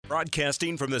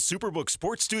Broadcasting from the Superbook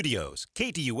Sports Studios,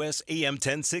 KDUS AM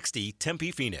 1060 Tempe,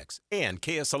 Phoenix, and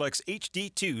KSLX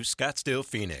HD2 Scottsdale,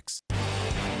 Phoenix.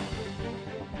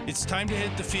 It's time to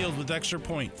hit the field with Extra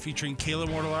Point, featuring Kayla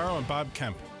Mortellaro and Bob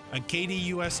Kemp on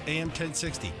KDUS AM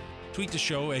 1060. Tweet the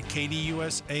show at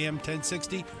KDUS AM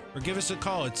 1060 or give us a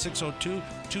call at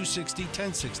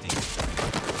 602-260-1060.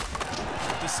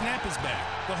 The snap is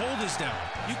back. The hold is down.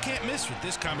 You can't miss with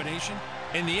this combination.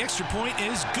 And the Extra Point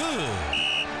is good.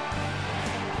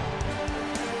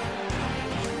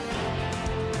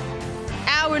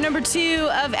 Hour number 2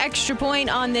 of Extra Point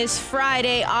on this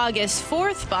Friday, August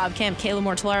 4th. Bob Kemp, Kayla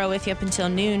Mortellaro with you up until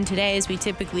noon today, as we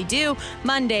typically do.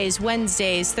 Mondays,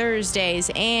 Wednesdays, Thursdays,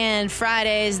 and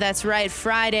Fridays. That's right,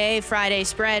 Friday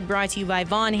Spread, brought to you by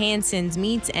Von Hansen's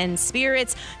Meats and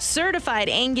Spirits. Certified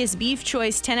Angus Beef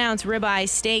Choice 10-ounce ribeye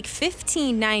steak,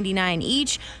 $15.99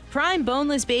 each. Prime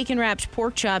boneless bacon-wrapped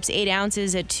pork chops, 8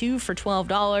 ounces at $2 for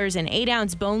 $12. And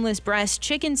 8-ounce boneless breast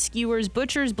chicken skewers,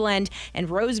 Butcher's Blend, and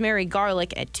rosemary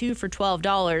garlic at $2 for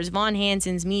 $12. Von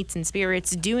Hansen's Meats and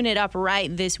Spirits, doing it up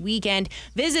right this weekend.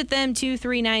 Visit them,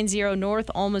 2390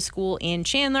 North Alma School in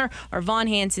Chandler, or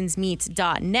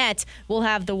vonhansensmeats.net. We'll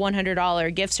have the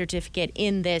 $100 gift certificate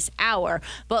in this hour.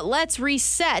 But let's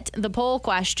reset the poll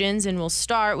questions, and we'll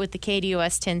start with the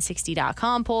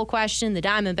KDUS1060.com poll question. The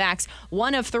Diamondbacks,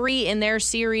 1 of 3 in their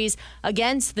series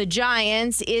against the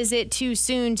Giants. Is it too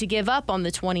soon to give up on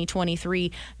the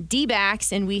 2023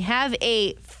 D-backs? And we have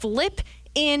a flip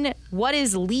in what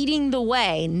is leading the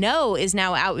way. No is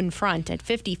now out in front at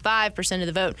 55% of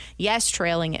the vote. Yes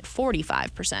trailing at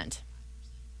 45%.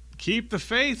 Keep the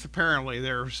faith, apparently.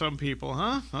 There are some people,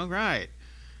 huh? All right.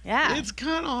 Yeah. It's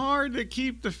kind of hard to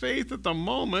keep the faith at the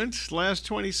moment. Last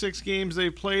 26 games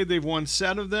they've played, they've won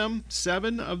 7 of them.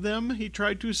 7 of them, he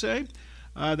tried to say.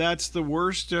 That's the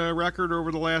worst record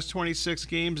over the last 26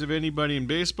 games of anybody in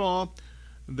baseball.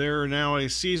 They're now a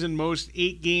season most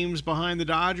 8 games behind the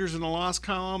Dodgers in the loss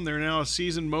column. They're now a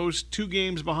season most 2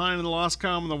 games behind in the loss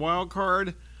column in the wild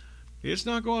card. It's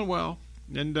not going well,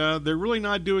 and they're really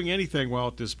not doing anything well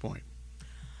at this point.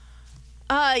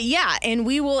 Yeah, and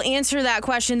we will answer that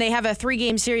question. They have a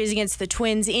 3-game series against the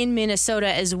Twins in Minnesota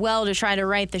as well to try to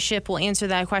right the ship. We'll answer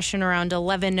that question around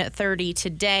 11:30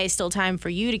 today. Still time for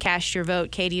you to cast your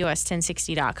vote,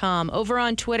 KDUS1060.com. Over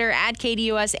on Twitter, at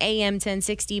KDUS AM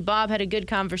 1060, Bob had a good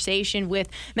conversation with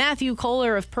Matthew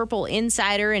Kohler of Purple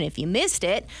Insider, and if you missed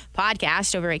it,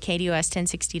 podcast over at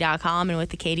KDUS1060.com and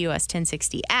with the KDUS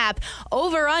 1060 app.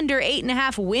 Over under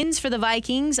 8.5 wins for the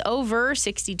Vikings, over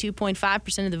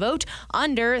 62.5% of the vote,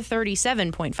 under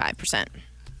 37.5%.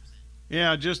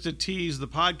 Yeah, just to tease the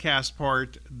podcast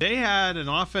part, they had an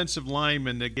offensive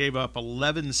lineman that gave up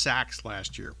 11 sacks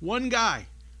last year. One guy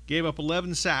gave up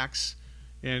 11 sacks,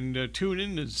 and tune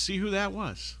in to see who that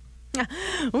was.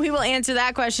 We will answer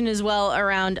that question as well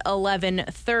around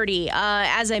 11:30.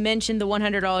 As I mentioned, the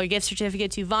 $100 gift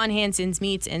certificate to Von Hansen's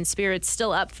Meats and Spirits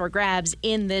still up for grabs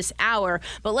in this hour.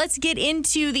 But let's get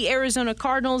into the Arizona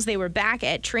Cardinals. They were back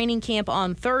at training camp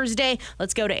on Thursday.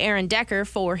 Let's go to Aaron Decker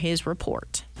for his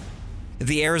report.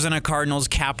 The Arizona Cardinals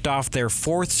capped off their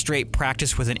 4th straight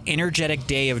practice with an energetic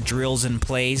day of drills and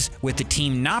plays. With the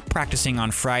team not practicing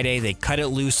on Friday, they cut it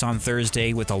loose on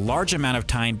Thursday with a large amount of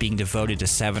time being devoted to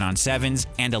 7-on-7s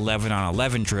and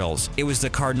 11-on-11 drills. It was the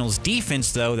Cardinals'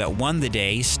 defense, though, that won the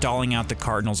day, stalling out the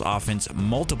Cardinals' offense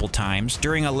multiple times.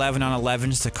 During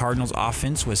 11-on-11s, the Cardinals'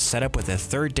 offense was set up with a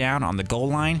 3rd down on the goal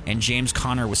line, and James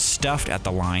Conner was stuffed at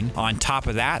the line. On top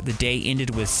of that, the day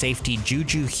ended with safety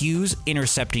Juju Hughes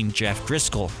intercepting Jeff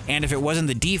Driscoll. And if it wasn't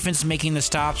the defense making the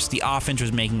stops, the offense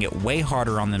was making it way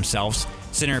harder on themselves.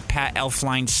 Center Pat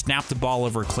Elflein snapped the ball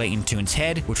over Clayton Tune's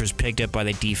head, which was picked up by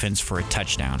the defense for a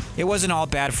touchdown. It wasn't all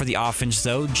bad for the offense,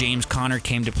 though. James Conner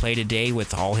came to play today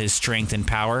with all his strength and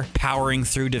power, powering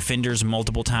through defenders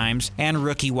multiple times, and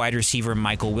rookie wide receiver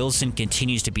Michael Wilson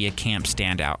continues to be a camp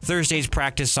standout. Thursday's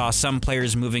practice saw some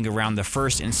players moving around the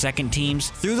 1st and 2nd teams.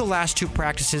 Through the last 2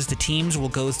 practices, the teams will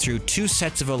go through 2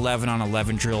 sets of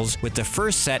 11-on-11 drills, with the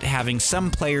first set having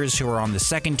some players who are on the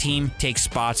 2nd team take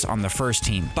spots on the 1st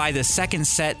team. By the 2nd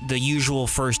set, the usual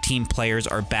 1st team players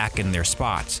are back in their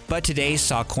spots. But today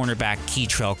saw cornerback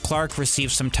Keitrell Clark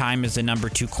receive some time as the number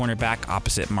 2 cornerback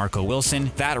opposite Marco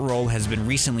Wilson. That role has been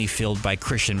recently filled by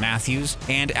Christian Matthews,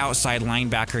 and outside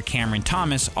linebacker Cameron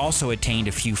Thomas also attained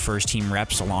a few 1st team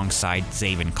reps alongside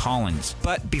Zaven Collins.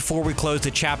 But before we close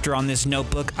the chapter on this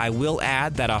notebook, I will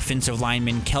add that offensive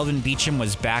lineman Kelvin Beachum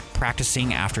was back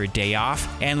practicing after a day day off,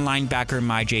 and linebacker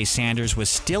Myjai Sanders was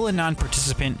still a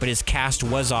non-participant, but his cast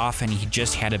was off and he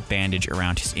just had a bandage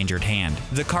around his injured hand.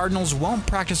 The Cardinals won't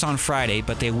practice on Friday,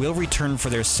 but they will return for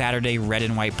their Saturday red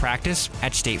and white practice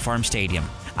at State Farm Stadium.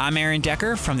 I'm Aaron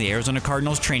Decker from the Arizona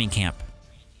Cardinals training camp.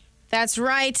 That's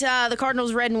right. The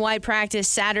Cardinals red and white practice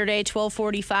Saturday,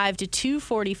 12:45 to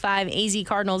 2:45,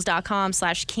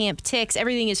 azcardinals.com/campticks.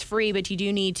 Everything is free, but you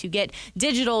do need to get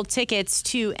digital tickets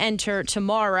to enter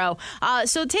tomorrow.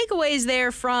 So takeaways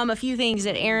there from a few things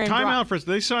that Aaron Time out for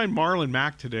they signed Marlon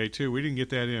Mack today too. We didn't get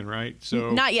that in, right?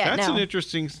 So not yet. That's no. an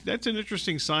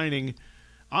interesting signing.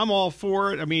 I'm all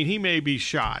for it. I mean, he may be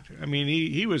shot. I mean,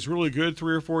 he was really good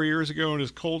 3 or 4 years ago in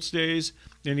his Colts days,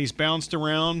 and he's bounced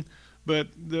around. But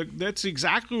that's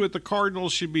exactly what the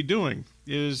Cardinals should be doing.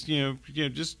 Is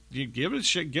just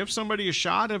give somebody a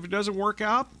shot. If it doesn't work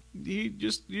out, you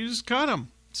just cut them.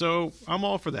 So I'm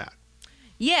all for that.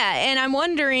 Yeah, and I'm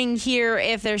wondering here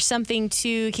if there's something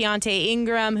to Keontae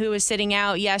Ingram, who was sitting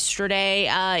out yesterday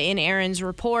in Aaron's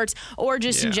reports, or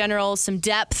just in general some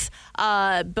depth.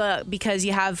 But because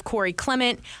you have Corey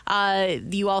Clement,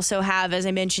 you also have, as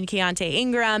I mentioned, Keontae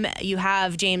Ingram, you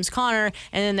have James Conner,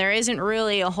 and then there isn't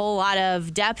really a whole lot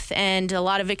of depth and a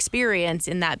lot of experience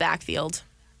in that backfield.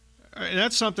 And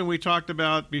that's something we talked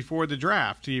about before the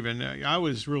draft even. I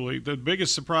was really, the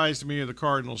biggest surprise to me of the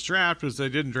Cardinals draft was they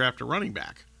didn't draft a running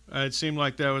back. It seemed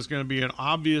like that was going to be an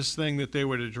obvious thing that they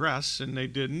would address, and they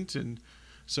didn't. And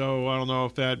so I don't know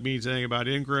if that means anything about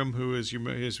Ingram, who is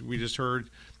we just heard,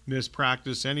 missed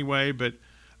practice anyway. But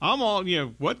I'm all,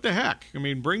 what the heck? I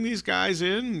mean, bring these guys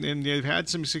in, and they've had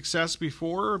some success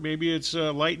before. Maybe it's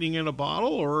lightning in a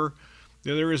bottle, or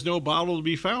there is no bottle to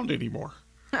be found anymore.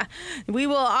 We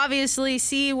will obviously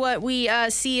see what we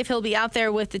see if he'll be out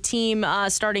there with the team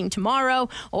starting tomorrow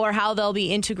or how they'll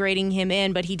be integrating him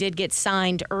in, but he did get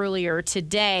signed earlier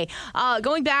today.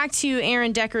 Going back to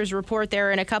Aaron Decker's report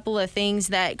there and a couple of things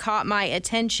that caught my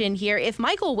attention here. If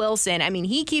Michael Wilson, I mean,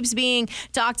 he keeps being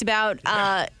talked about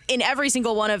in every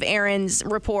single one of Aaron's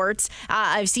reports.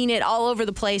 I've seen it all over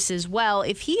the place as well.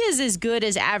 If he is as good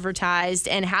as advertised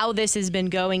and how this has been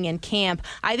going in camp,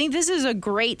 I think this is a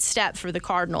great step for the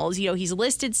Cardinals. He's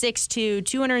listed 6'2",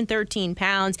 213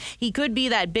 pounds. He could be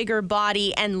that bigger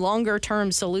body and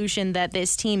longer-term solution that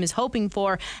this team is hoping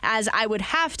for, as I would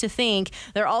have to think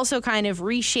they're also kind of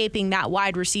reshaping that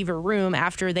wide receiver room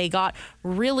after they got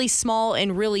really small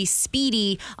and really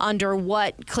speedy under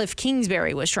what Cliff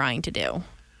Kingsbury was trying to do.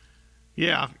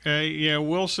 Yeah,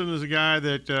 Wilson is a guy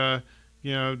that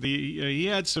he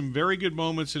had some very good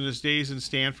moments in his days in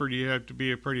Stanford. You have to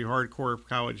be a pretty hardcore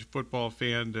college football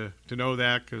fan to know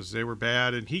that, because they were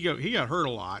bad, and he got hurt a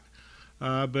lot.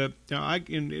 But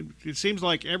it seems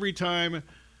like every time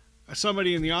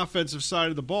somebody in the offensive side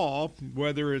of the ball,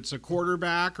 whether it's a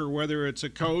quarterback or whether it's a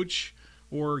coach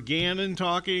or Gannon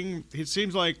talking, it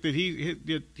seems like that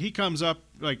he comes up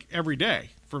like every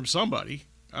day from somebody.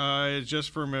 It's just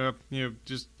from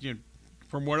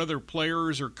from what other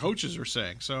players or coaches are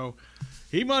saying. So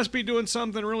he must be doing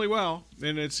something really well,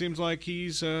 and it seems like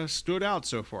he's stood out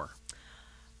so far.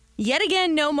 Yet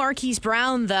again, no Marquise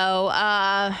Brown, though.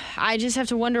 I just have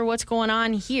to wonder what's going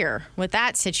on here with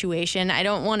that situation. I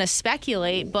don't want to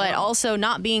speculate, but also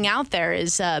not being out there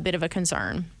is a bit of a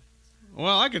concern.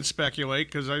 Well, I can speculate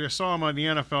because I saw him on the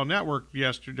NFL Network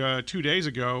yesterday, 2 days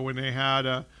ago, when they had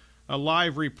a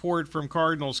live report from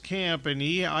Cardinals camp, and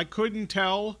I couldn't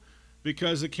tell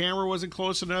because the camera wasn't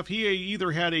close enough. He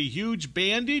either had a huge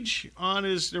bandage on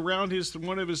around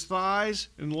one of his thighs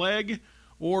and leg,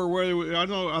 or whether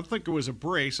I think it was a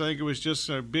brace. I think it was just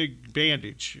a big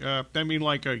bandage. I mean,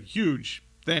 like a huge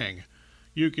thing.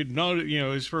 You could know,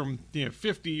 it's from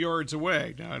 50 yards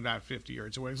away. No, not 50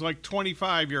 yards away. It's like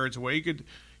 25 yards away.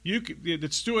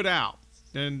 It stood out,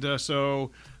 and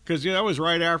so. Because that was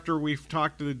right after we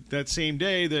talked that same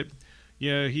day that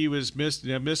he was missed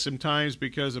some times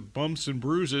because of bumps and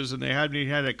bruises, and they hadn't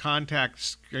even had a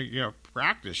contact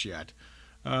practice yet.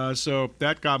 So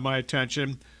that got my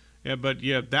attention. But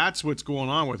that's what's going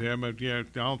on with him. I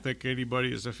don't think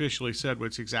anybody has officially said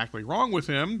what's exactly wrong with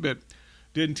him, but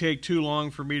didn't take too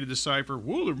long for me to decipher.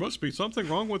 Whoa, there must be something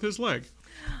wrong with his leg.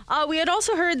 We had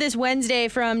also heard this Wednesday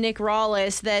from Nick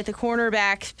Rawlis that the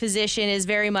cornerback position is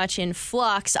very much in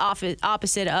flux,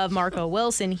 opposite of Marco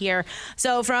Wilson here.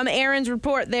 So from Aaron's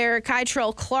report there,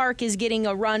 Kytrell Clark is getting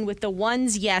a run with the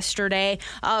ones yesterday.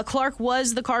 Clark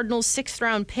was the Cardinals'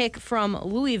 6th-round pick from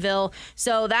Louisville,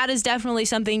 so that is definitely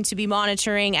something to be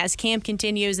monitoring as camp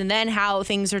continues and then how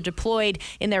things are deployed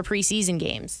in their preseason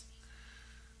games.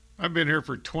 I've been here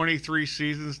for 23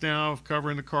 seasons now of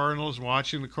covering the Cardinals,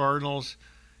 watching the Cardinals.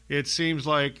 It seems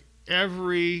like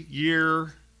every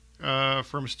year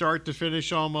from start to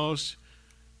finish almost.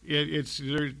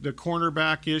 The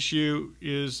cornerback issue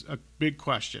is a big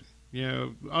question.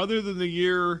 Other than the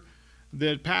year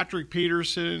that Patrick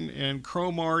Peterson and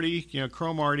Cromartie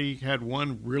had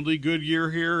one really good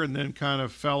year here and then kind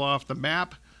of fell off the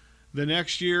map the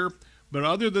next year. But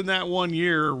other than that 1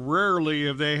 year, rarely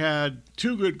have they had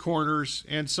two good corners,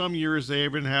 and some years they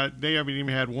haven't even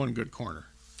had one good corner.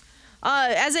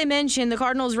 As I mentioned, the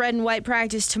Cardinals red and white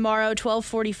practice tomorrow,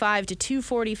 12:45 to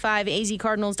 2:45,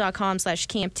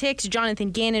 azcardinals.com/campticks. Jonathan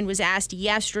Gannon was asked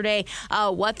yesterday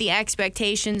what the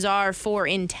expectations are for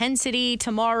intensity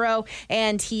tomorrow,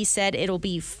 and he said it'll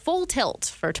be full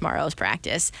tilt for tomorrow's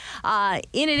practice.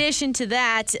 In addition to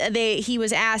that, he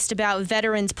was asked about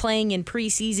veterans playing in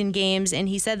preseason games, and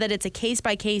he said that it's a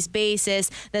case-by-case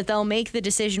basis, that they'll make the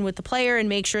decision with the player and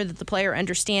make sure that the player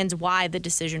understands why the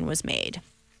decision was made.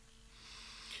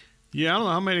 Yeah, I don't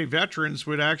know how many veterans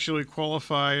would actually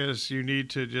qualify as you need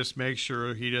to just make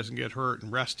sure he doesn't get hurt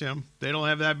and rest him. They don't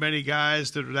have that many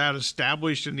guys that are that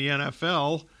established in the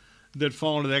NFL that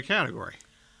fall into that category.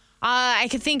 I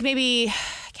could think maybe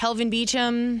Kelvin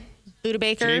Beachum, Buda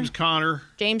Baker. James Conner.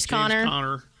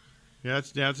 Yeah,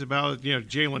 that's about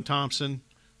Jalen Thompson.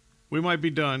 We might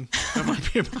be done.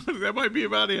 That might be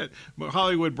about it. But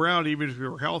Hollywood Brown, even if he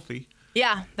were healthy.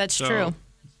 Yeah, that's true.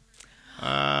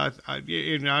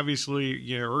 And obviously,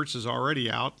 Ertz is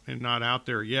already out and not out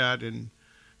there yet. And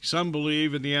some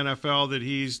believe in the NFL that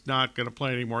he's not going to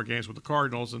play any more games with the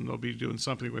Cardinals, and they'll be doing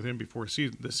something with him before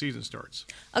the season starts.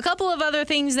 A couple of other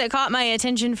things that caught my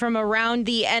attention from around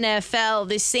the NFL.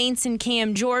 The Saints and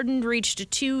Cam Jordan reached a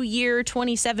 2-year,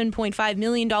 $27.5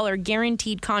 million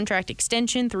guaranteed contract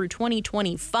extension through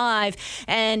 2025.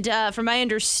 And from my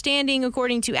understanding,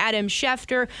 according to Adam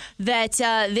Schefter, that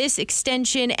this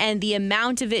extension and the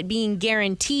amount of it being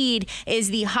guaranteed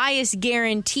is the highest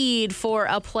guaranteed for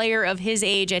a player of his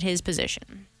age at his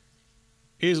position.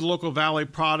 He's a local Valley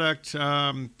product. We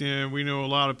know a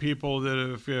lot of people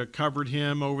that have covered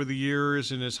him over the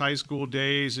years in his high school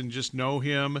days and just know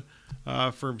him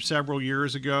from several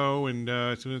years ago. And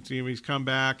he's come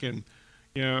back, and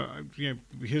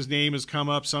his name has come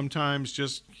up sometimes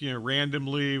just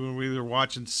randomly when we were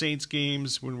watching Saints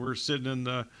games, when we're sitting in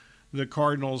the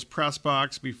Cardinals press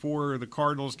box before the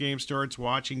Cardinals game starts,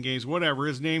 watching games, whatever.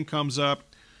 His name comes up.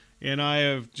 And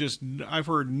I've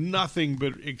heard nothing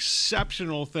but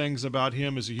exceptional things about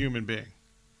him as a human being.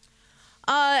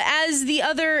 As the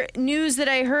other news that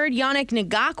I heard, Yannick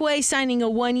Ngakoue signing a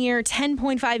 1-year,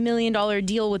 $10.5 million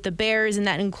deal with the Bears, and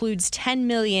that includes $10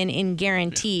 million in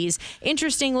guarantees.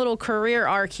 Interesting little career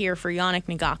arc here for Yannick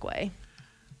Ngakoue.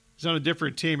 He's on a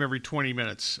different team every 20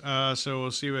 minutes. So we'll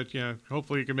see what,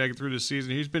 hopefully he can make it through the season.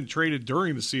 He's been traded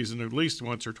during the season at least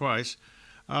once or twice.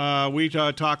 We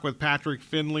talked with Patrick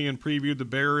Finley and previewed the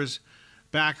Bears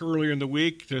back earlier in the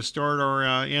week to start our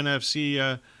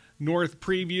NFC North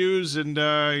previews, and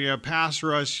pass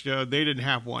rush. They didn't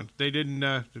have one. They didn't.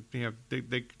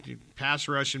 They pass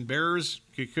rush and Bears.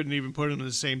 You couldn't even put them in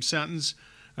the same sentence.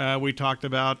 We talked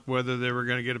about whether they were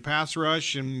going to get a pass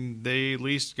rush, and they at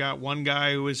least got one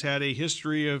guy who has had a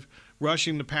history of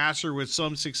rushing the passer with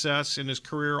some success in his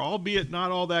career, albeit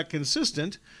not all that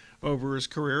consistent over his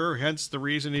career, hence the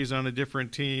reason he's on a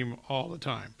different team all the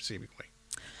time, seemingly.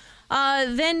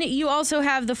 Then you also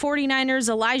have the 49ers.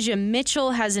 Elijah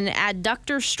Mitchell has an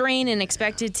adductor strain and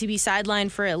expected to be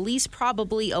sidelined for at least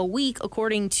probably a week,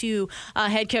 according to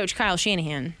head coach Kyle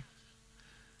Shanahan.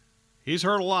 He's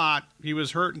hurt a lot. He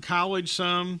was hurt in college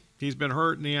some. He's been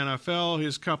hurt in the NFL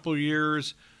his couple of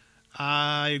years.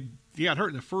 He got hurt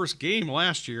in the first game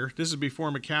last year. This is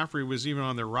before McCaffrey was even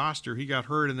on their roster. He got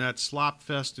hurt in that slop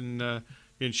fest in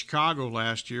Chicago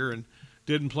last year and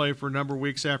didn't play for a number of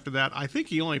weeks after that. I think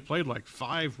he only played like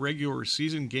 5 regular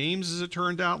season games, as it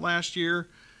turned out, last year,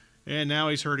 and now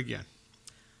he's hurt again.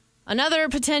 Another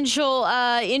potential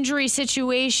injury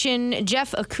situation,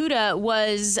 Jeff Okudah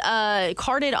was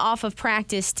carted off of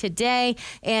practice today,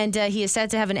 and he is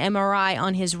set to have an MRI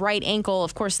on his right ankle.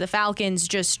 Of course, the Falcons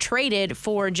just traded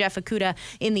for Jeff Okudah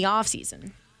in the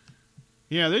offseason.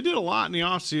 Yeah, they did a lot in the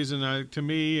offseason. To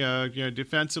me,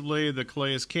 defensively, the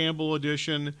Calais Campbell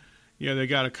addition, they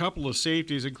got a couple of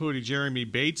safeties, including Jeremy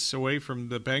Bates, away from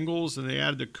the Bengals, and they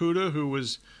added Okudah, who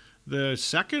was the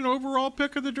second overall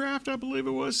pick of the draft, I believe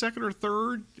it was, second or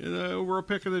third overall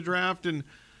pick of the draft, and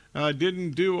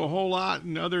didn't do a whole lot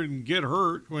other than get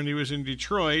hurt when he was in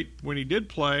Detroit. When he did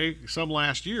play some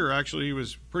last year, actually, he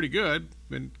was pretty good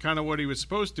and kind of what he was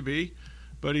supposed to be,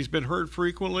 but he's been hurt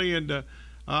frequently, and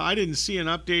I didn't see an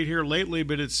update here lately,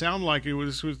 but it sounded like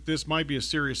this might be a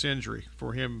serious injury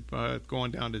for him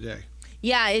going down today.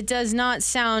 Yeah, it does not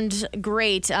sound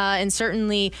great. And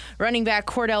certainly running back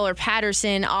Cordell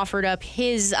Patterson offered up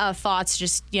his thoughts,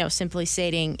 just, simply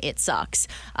stating it sucks.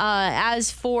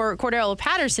 As for Cordell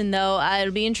Patterson, though,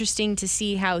 it'll be interesting to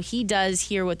see how he does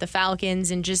here with the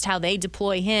Falcons and just how they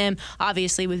deploy him,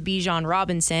 obviously with Bijan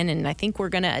Robinson. And I think we're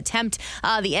going to attempt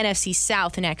the NFC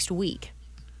South next week.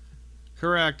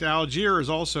 Correct. Algier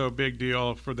is also a big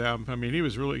deal for them. I mean, he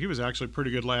was actually pretty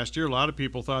good last year. A lot of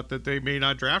people thought that they may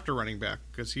not draft a running back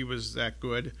because he was that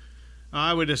good.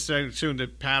 I would assume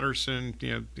that Patterson,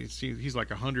 he's like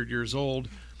 100 years old,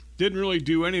 didn't really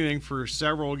do anything for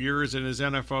several years in his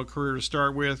NFL career to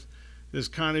start with. This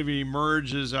kind of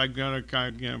emerges. I'm gonna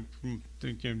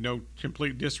no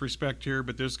complete disrespect here,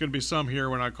 but there's going to be some here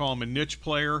when I call him a niche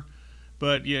player.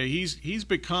 But yeah, he's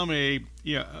become a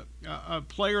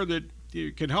player that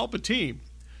can help a team.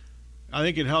 I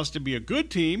think it has to be a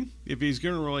good team if he's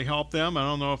going to really help them. I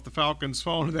don't know if the Falcons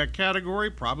fall into that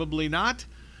category. Probably not.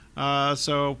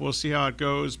 So we'll see how it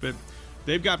goes. But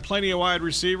they've got plenty of wide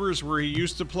receivers where he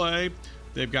used to play.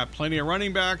 They've got plenty of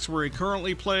running backs where he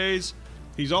currently plays.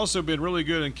 He's also been really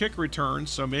good in kick returns,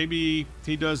 so maybe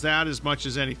he does that as much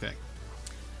as anything.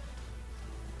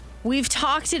 We've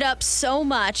talked it up so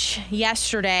much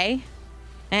yesterday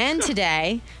and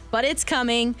today, but it's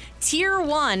coming. Tier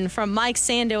 1 from Mike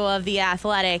Sando of The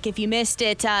Athletic. If you missed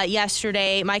it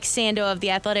yesterday, Mike Sando of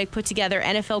The Athletic put together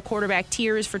NFL quarterback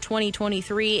tiers for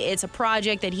 2023. It's a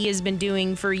project that he has been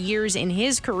doing for years in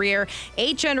his career.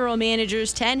 8 general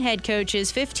managers, 10 head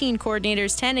coaches, 15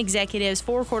 coordinators, 10 executives,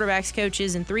 4 quarterbacks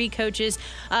coaches, and 3 coaches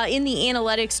in the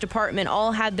analytics department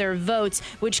all had their votes,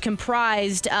 which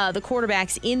comprised the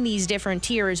quarterbacks in these different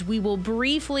tiers. We will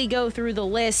briefly go through the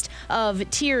list of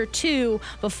Tier 2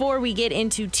 before we get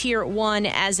into Tier 1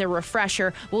 as a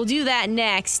refresher. We'll do that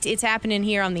next. It's happening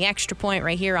here on the Extra Point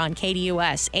right here on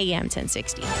KDUS AM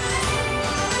 1060.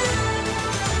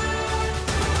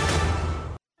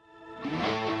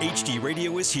 HD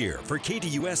Radio is here for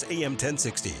KDUS AM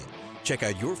 1060. Check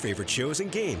out your favorite shows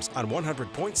and games on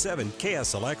 100.7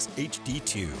 KSLX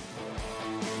HD2.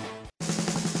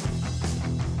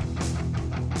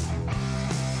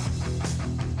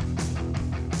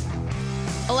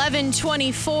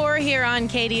 11:24 here on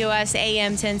KDUS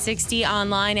AM 1060,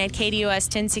 online at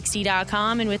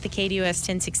KDUS1060.com and with the KDUS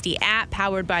 1060 app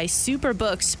powered by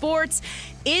Superbook Sports.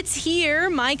 It's here,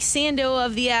 Mike Sando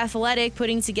of The Athletic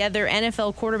putting together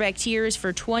NFL quarterback tiers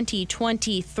for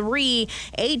 2023.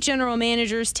 8 general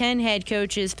managers, 10 head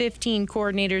coaches, 15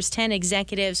 coordinators, 10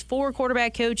 executives, 4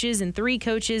 quarterback coaches, and 3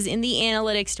 coaches in the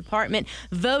analytics department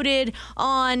voted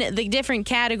on the different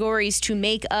categories to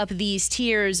make up these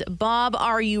tiers. Bob,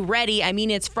 are you ready? I mean,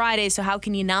 it's Friday, so how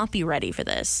can you not be ready for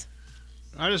this?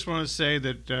 I just want to say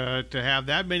that to have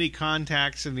that many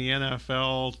contacts in the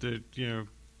NFL that,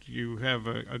 you have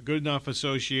a good enough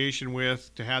association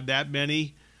with, to have that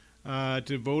many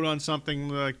to vote on something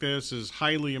like this is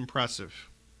highly impressive.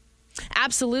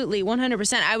 Absolutely,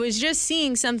 100%. I was just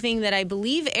seeing something that I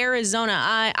believe Arizona,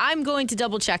 I'm going to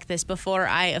double check this before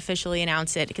I officially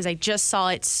announce it because I just saw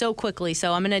it so quickly.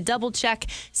 So I'm going to double check,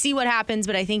 see what happens,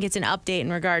 but I think it's an update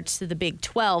in regards to the Big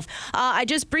 12. I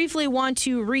just briefly want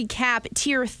to recap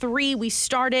Tier 3. We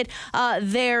started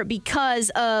there because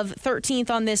of 13th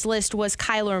on this list was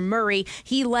Kyler Murray.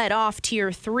 He led off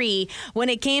Tier 3. When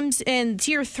it came in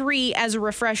Tier 3, as a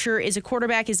refresher, is a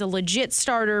quarterback is a legit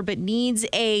starter but needs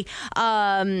a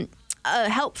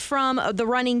help from the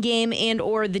running game and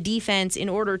or the defense in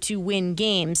order to win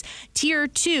games. Tier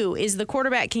 2 is the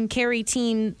quarterback can carry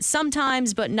team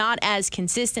sometimes but not as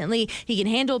consistently. He can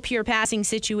handle pure passing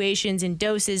situations in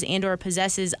doses and or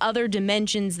possesses other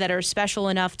dimensions that are special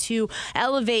enough to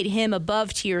elevate him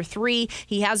above Tier 3.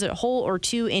 He has a hole or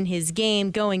two in his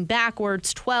game. Going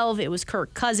backwards, 12, it was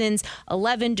Kirk Cousins,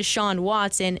 11, Deshaun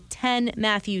Watson, 10,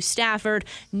 Matthew Stafford,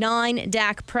 9,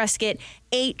 Dak Prescott,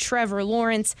 8, Trevor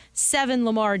Lawrence, 7,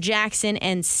 Lamar Jackson,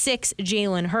 and 6,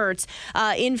 Jalen Hurts.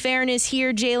 In fairness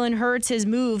here, Jalen Hurts has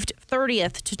moved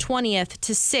 30th to 20th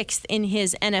to 6th in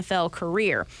his NFL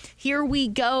career. Here we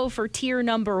go for tier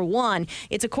number 1.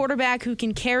 It's a quarterback who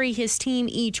can carry his team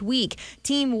each week.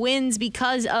 Team wins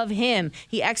because of him.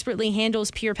 He expertly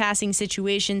handles pure passing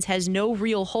situations, has no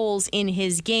real holes in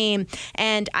his game,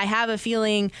 and I have a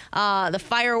feeling the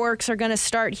fireworks are going to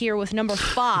start here with number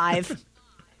 5.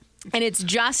 And it's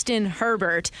Justin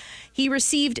Herbert. He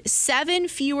received 7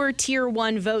 fewer Tier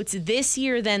 1 votes this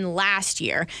year than last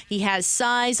year. He has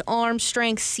size, arm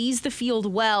strength, sees the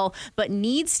field well, but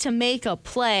needs to make a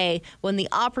play when the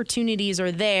opportunities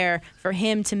are there for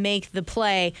him to make the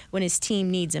play when his team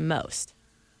needs him most.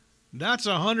 That's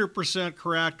 100%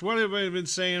 correct. What have I been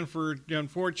saying for,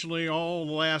 unfortunately, all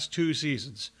the last 2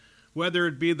 seasons? Whether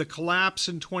it be the collapse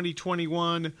in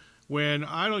 2021, when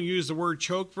I don't use the word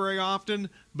choke very often,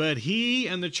 but he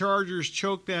and the Chargers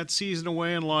choked that season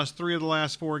away and lost 3 of the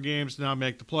last 4 games to not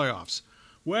make the playoffs.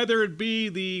 Whether it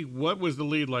be what was the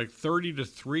lead, like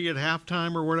 30-3 at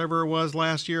halftime or whatever it was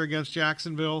last year against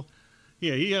Jacksonville.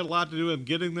 Yeah, he had a lot to do with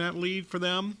getting that lead for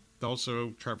them.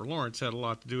 Also, Trevor Lawrence had a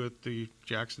lot to do with the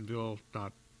Jacksonville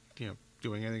not,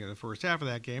 doing anything in the first half of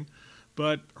that game.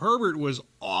 But Herbert was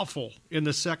awful in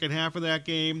the second half of that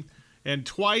game. And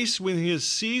twice when his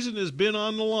season has been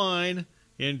on the line,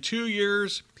 in 2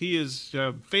 years, he has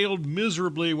failed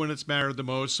miserably when it's mattered the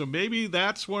most. So maybe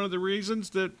that's one of the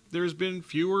reasons that there's been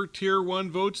fewer Tier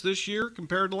 1 votes this year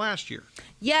compared to last year.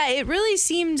 Yeah, it really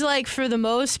seemed like for the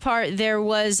most part there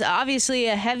was obviously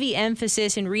a heavy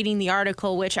emphasis in reading the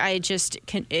article, which I just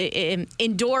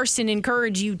endorse and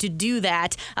encourage you to do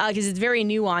that because it's very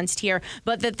nuanced here.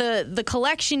 But that the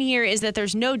collection here is that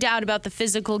there's no doubt about the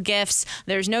physical gifts.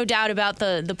 There's no doubt about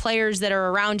the players that are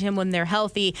around him when they're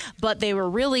healthy, but they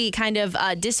were really kind of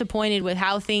disappointed with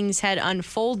how things had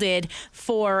unfolded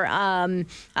for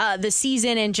the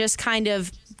season and just kind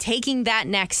of taking that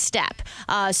next step.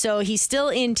 So he's still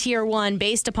in Tier 1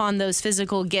 based upon those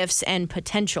physical gifts and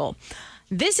potential.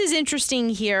 This is interesting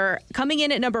here. Coming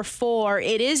in at number 4,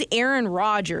 it is Aaron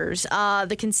Rodgers.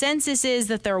 The consensus is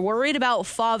that they're worried about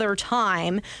father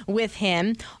time with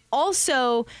him.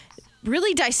 Also,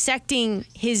 really dissecting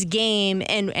his game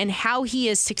and how he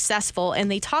is successful.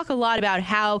 And they talk a lot about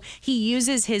how he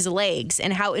uses his legs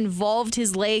and how involved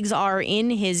his legs are in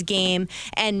his game,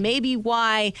 and maybe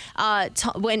why,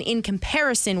 when in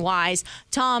comparison wise,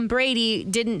 Tom Brady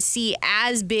didn't see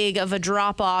as big of a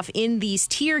drop off in these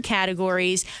tier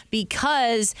categories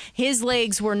because his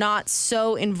legs were not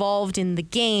so involved in the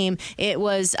game. It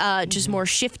was just more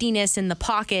shiftiness in the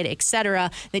pocket, etc.,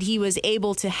 that he was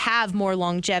able to have more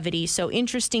longevity. So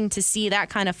interesting to see that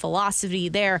kind of philosophy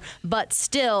there, but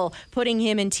still putting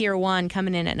him in Tier 1,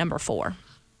 coming in at number 4.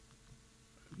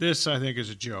 This, I think, is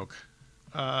a joke.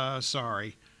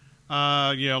 Sorry.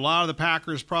 A lot of the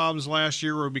Packers' problems last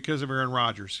year were because of Aaron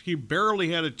Rodgers. He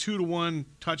barely had a 2-to-1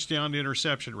 touchdown to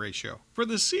interception ratio for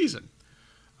the season.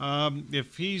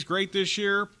 If he's great this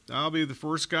year, I'll be the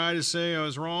first guy to say I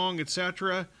was wrong,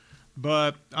 etc.,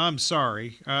 but I'm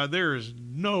sorry. There is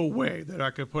no way that I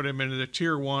could put him into the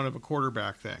Tier 1 of a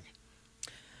quarterback thing.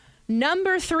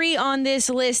 Number 3 on this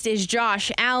list is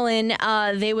Josh Allen.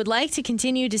 They would like to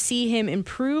continue to see him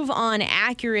improve on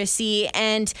accuracy,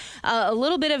 and a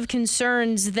little bit of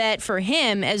concerns that for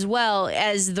him, as well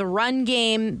as the run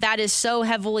game that is so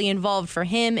heavily involved for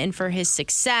him and for his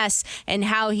success, and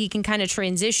how he can kind of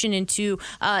transition into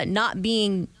not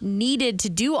being needed to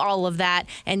do all of that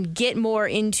and get more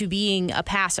into being a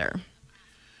passer.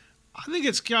 I think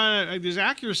it's kind of, his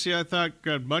accuracy, I thought,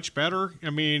 got much better. I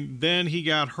mean, then he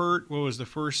got hurt, what was the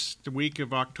first week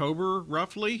of October,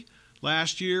 roughly,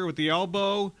 last year with the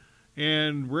elbow,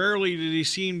 and rarely did he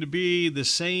seem to be the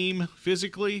same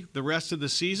physically the rest of the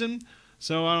season.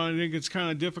 So I think it's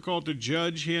kind of difficult to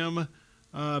judge him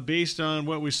based on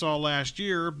what we saw last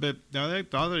year, but I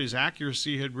thought that his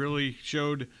accuracy had really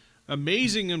showed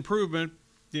amazing improvement,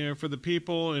 for the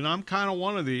people, and I'm kind of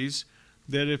one of these,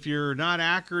 that if you're not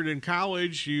accurate in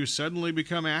college, you suddenly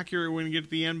become accurate when you get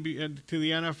to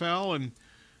the NFL, and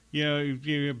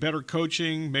you have better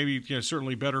coaching, maybe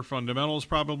certainly better fundamentals.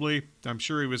 Probably, I'm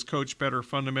sure he was coached better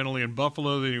fundamentally in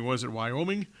Buffalo than he was at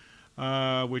Wyoming,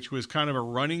 which was kind of a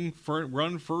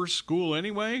run first school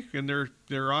anyway, in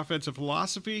their offensive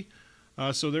philosophy.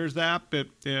 So there's that. But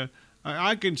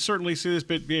I can certainly see this.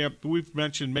 But we've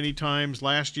mentioned many times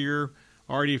last year,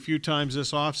 already a few times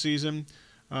this offseason.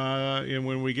 And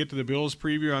when we get to the Bills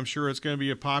preview, I'm sure it's going to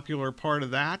be a popular part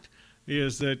of that,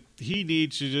 is that he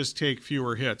needs to just take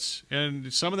fewer hits.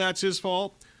 And some of that's his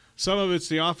fault. Some of it's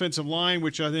the offensive line,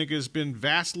 which I think has been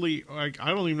vastly, I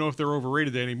don't even know if they're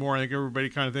overrated anymore. I think everybody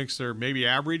kind of thinks they're maybe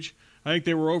average. I think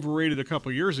they were overrated a couple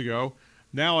years ago.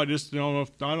 Now I just don't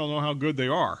know how good they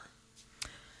are.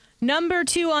 Number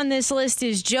 2 on this list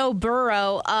is Joe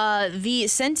Burrow. The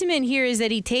sentiment here is that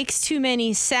he takes too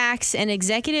many sacks, and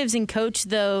executives and coaches,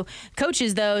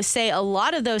 though, say a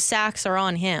lot of those sacks are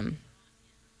on him.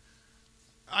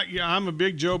 I'm a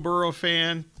big Joe Burrow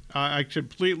fan. I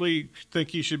completely think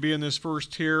he should be in this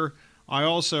first tier. I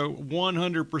also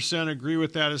 100% agree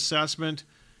with that assessment.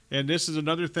 And this is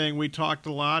another thing we talked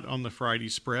a lot on the Friday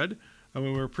spread when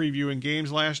we were previewing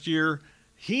games last year.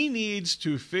 He needs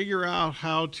to figure out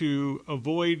how to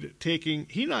avoid taking.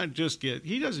 He doesn't just get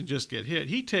hit.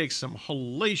 He takes some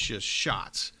hellacious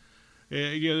shots.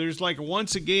 There's like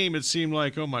once a game it seemed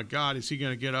like, oh my God, is he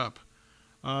going to get up?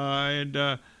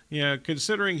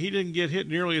 Considering he didn't get hit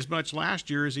nearly as much last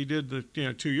year as he did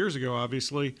 2 years ago,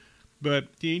 obviously, but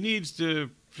he needs to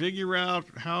figure out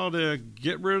how to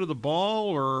get rid of the ball,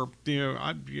 or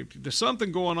there's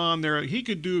something going on there he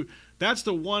could do. That's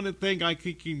the one thing I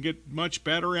think he can get much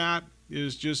better at,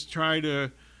 is just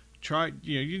you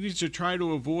need to try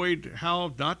to avoid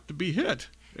how not to be hit.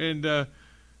 And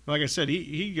like I said,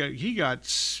 it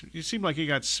seemed like he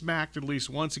got smacked at least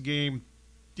once a game,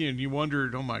 and you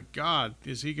wondered, oh my God,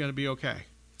 is he going to be okay?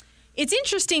 It's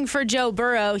interesting for Joe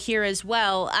Burrow here as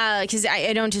well, because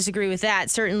I don't disagree with that.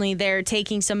 Certainly they're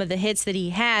taking some of the hits that he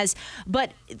has,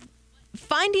 but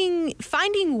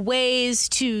finding ways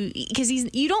to, because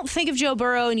you don't think of Joe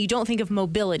Burrow and you don't think of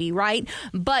mobility, right?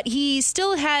 But he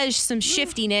still has some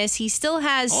shiftiness. He still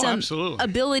has some absolutely.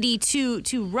 ability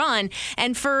to run.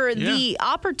 And for the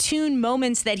opportune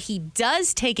moments that he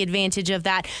does take advantage of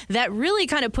that really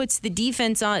kind of puts the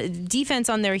defense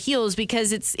on their heels,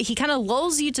 because he kind of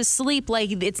lulls you to sleep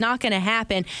like it's not going to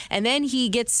happen, and then he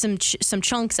gets some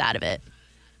chunks out of it.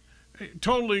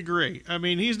 Totally agree. I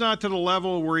mean, he's not to the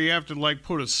level where you have to like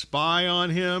put a spy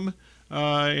on him,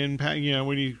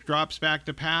 when he drops back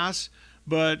to pass.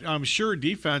 But I'm sure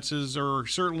defenses are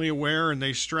certainly aware, and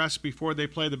they stress before they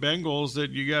play the Bengals that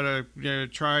you got to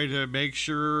try to make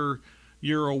sure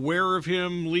you're aware of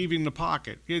him leaving the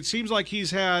pocket. It seems like he's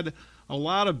had a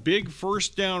lot of big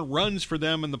first down runs for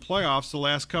them in the playoffs the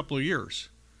last couple of years.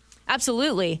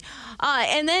 Absolutely.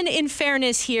 And then in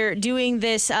fairness here, doing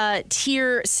this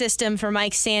tier system for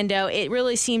Mike Sando, it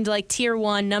really seemed like tier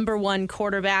 1, number 1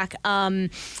 quarterback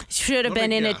should have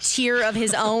been in a tier of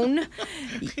his own.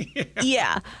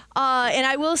 Yeah. And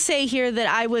I will say here that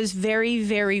I was very,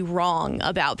 very wrong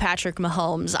about Patrick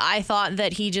Mahomes. I thought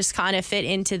that he just kind of fit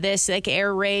into this like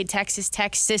air raid Texas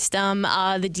Tech system.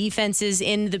 The defenses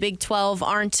in the Big 12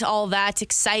 aren't all that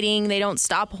exciting. They don't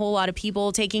stop a whole lot of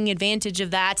people taking advantage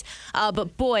of that.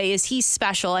 But boy, is he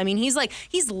special. I mean, he's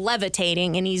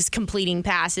levitating and he's completing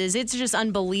passes. It's just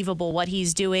unbelievable what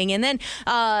he's doing. And then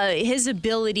his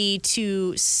ability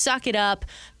to suck it up,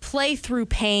 play through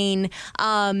pain,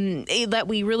 that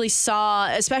we really saw,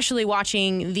 especially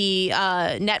watching the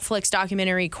Netflix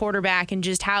documentary Quarterback, and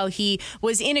just how he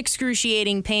was in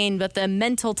excruciating pain, but the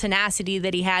mental tenacity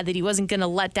that he had, that he wasn't going to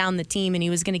let down the team and he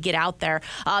was going to get out there.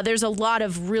 There's a lot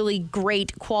of really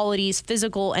great qualities,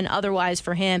 physical and otherwise,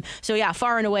 for him. So yeah,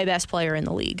 far and away best player in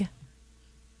the league.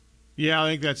 Yeah, I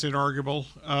think that's inarguable.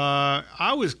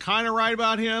 I was kind of right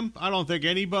about him. I don't think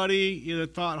anybody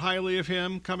thought highly of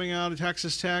him coming out of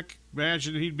Texas Tech.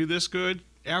 Imagine he'd be this good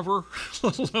ever,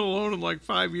 let alone in like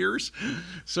 5 years.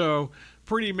 So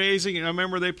pretty amazing. And I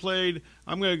remember they played.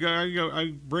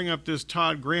 I bring up this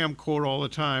Todd Graham quote all the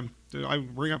time. I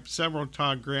bring up several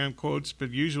Todd Graham quotes,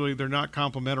 but usually they're not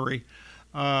complimentary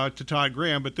to Todd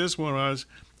Graham. But this one was,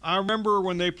 I remember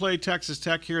when they played Texas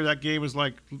Tech here, that game was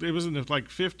like, it was like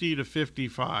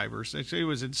 50-55, or it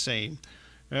was insane.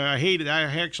 I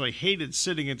actually hated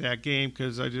sitting at that game,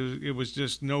 because it was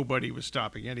just, nobody was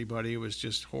stopping anybody. It was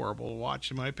just horrible to watch,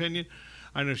 in my opinion.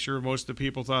 I'm sure most of the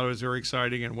people thought it was very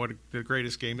exciting and what the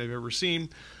greatest game they've ever seen.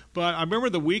 But I remember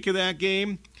the week of that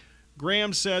game,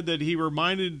 Graham said that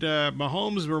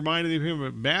Mahomes reminded him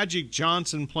of Magic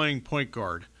Johnson playing point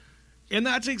guard. And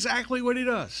that's exactly what he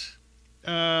does.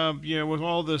 With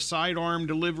all the sidearm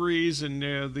deliveries and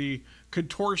the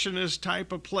contortionist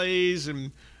type of plays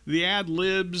and the ad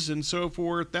libs and so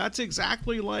forth. That's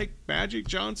exactly like Magic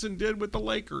Johnson did with the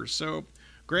Lakers. So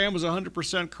Graham was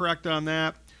 100% correct on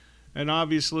that. And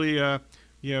obviously, I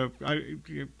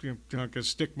can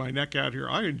stick my neck out here.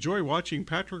 I enjoy watching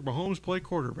Patrick Mahomes play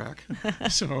quarterback.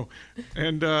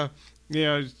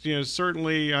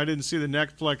 Certainly I didn't see the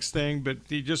Netflix thing, but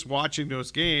just watching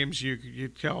those games, you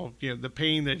tell the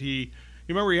pain that he.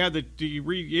 You remember he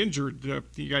re-injured.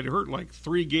 He got hurt like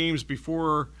 3 games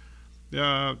before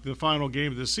the final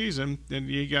game of the season, and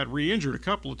he got re-injured a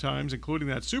couple of times, including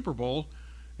that Super Bowl,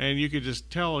 and you could just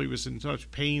tell he was in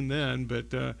such pain then.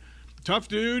 But tough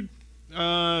dude.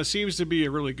 Seems to be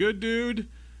a really good dude.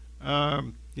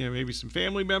 Maybe some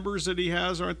family members that he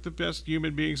has aren't the best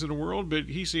human beings in the world, but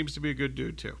he seems to be a good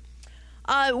dude too.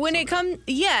 When it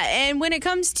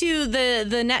comes to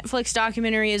the Netflix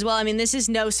documentary as well, I mean, this is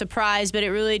no surprise, but it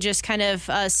really just kind of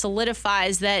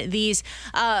solidifies that these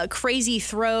crazy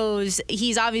throws,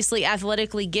 he's obviously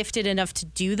athletically gifted enough to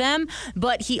do them,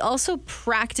 but he also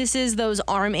practices those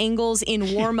arm angles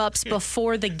in warm-ups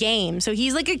before the game. So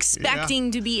he's like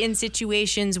expecting to be in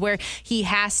situations where he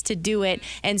has to do it,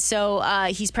 and so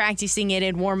he's practicing it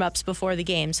in warm-ups before the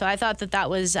game. So I thought that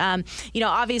was,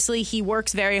 obviously he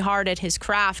works very hard at his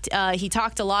craft. He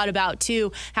talked a lot about,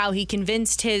 too, how he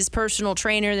convinced his personal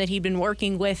trainer that he'd been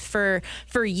working with for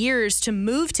years to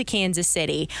move to Kansas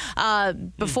City.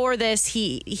 Before this,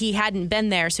 he hadn't been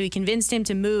there, so he convinced him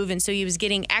to move, and so he was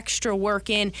getting extra work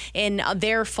in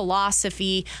their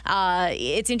philosophy.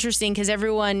 It's interesting because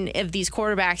everyone of these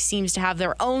quarterbacks seems to have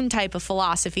their own type of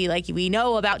philosophy. Like we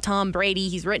know about Tom Brady,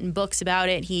 he's written books about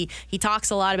it. He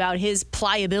talks a lot about his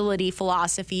pliability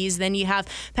philosophies. Then you have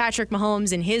Patrick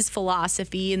Mahomes and his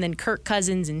philosophy, and then Kirk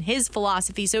Cousins and his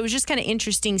philosophy. So it was just kind of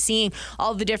interesting seeing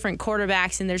all the different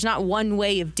quarterbacks, and there's not one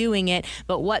way of doing it,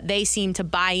 but what they seem to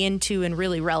buy into and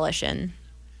really relish in.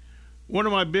 One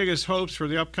of my biggest hopes for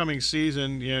the upcoming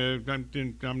season, I'm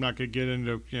not going to get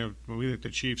into, we think the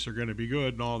Chiefs are going to be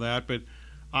good and all that, but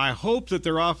I hope that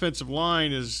their offensive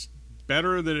line is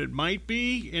better than it might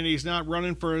be, and he's not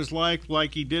running for his life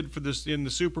like he did in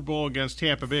the Super Bowl against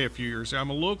Tampa Bay a few years. I'm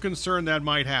a little concerned that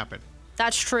might happen.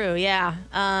 That's true, yeah.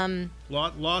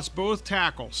 Lost both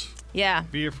tackles. Yeah.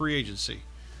 Via free agency.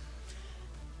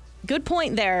 Good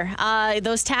point there.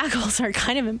 Those tackles are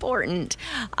kind of important.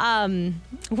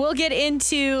 We'll get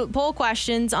into poll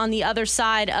questions on the other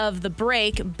side of the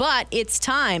break, but it's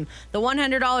time. The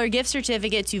 $100 gift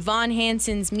certificate to Von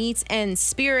Hansen's Meats and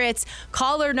Spirits.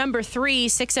 Caller number 3,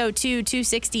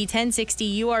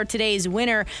 602-260-1060. You are today's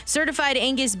winner. Certified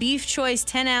Angus Beef Choice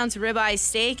 10-ounce ribeye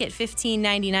steak at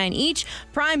 $15.99 each.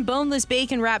 Prime boneless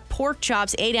bacon wrapped pork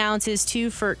chops 8 ounces, 2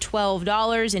 for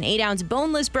 $12. An 8-ounce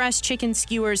boneless breast chicken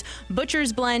skewers,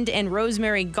 Butcher's Blend, and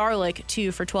rosemary garlic,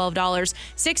 2 for $12.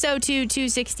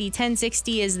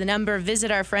 602-260-1060 is the number. Visit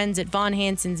our friends at Von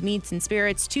Hansen's Meats and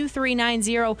Spirits,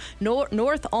 2390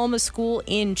 North Alma School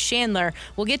in Chandler.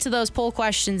 We'll get to those poll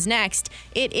questions next.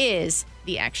 It is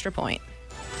the Extra Point.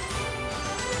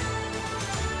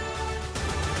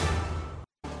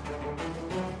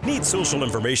 Need social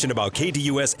information about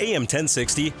KDUS AM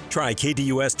 1060? Try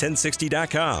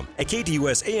KDUS1060.com, at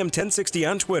KDUS AM 1060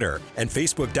 on Twitter, and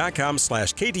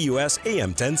Facebook.com/KDUS AM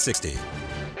 1060.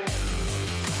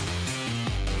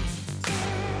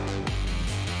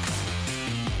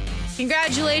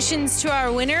 Congratulations to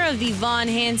our winner of the Von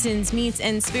Hansen's Meats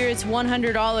and Spirits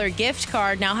 $100 gift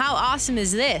card. Now, how awesome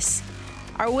is this?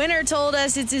 Our winner told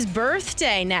us it's his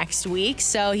birthday next week,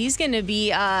 so he's going to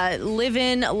be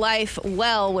living life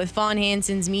well with Von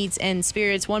Hansen's Meats and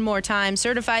Spirits. One more time,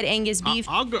 certified Angus beef.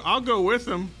 I'll go with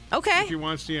him. Okay. If he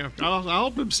wants to, I'll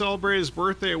help him celebrate his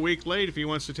birthday a week late if he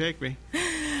wants to take me.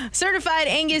 Certified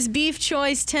Angus Beef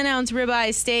Choice 10-ounce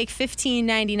ribeye steak,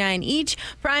 $15.99 each.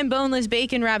 Prime boneless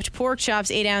bacon wrapped pork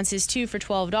chops, 8 ounces, 2 for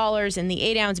 $12. And the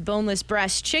 8-ounce boneless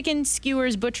breast chicken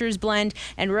skewers, Butcher's Blend,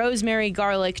 and rosemary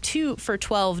garlic, 2 for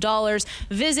 $12.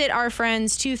 Visit our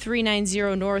friends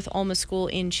 2390 North Alma School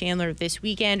in Chandler this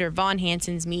weekend, or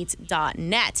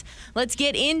vonhansensmeats.net. Let's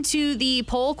get into the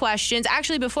poll questions.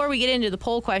 Actually, before we get into the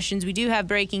poll questions, we do have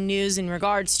breaking news in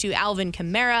regards to Alvin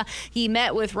Kamara. He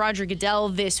met with Roger Goodell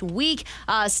this week,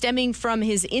 stemming from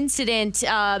his incident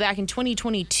back in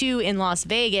 2022 in Las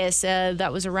Vegas.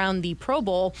 That was around the Pro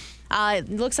Bowl. It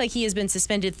looks like he has been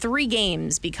suspended 3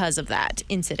 games because of that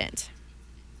incident.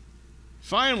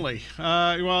 Finally,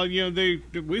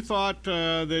 we thought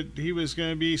that he was going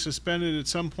to be suspended at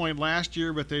some point last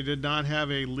year, but they did not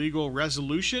have a legal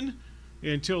resolution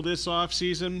until this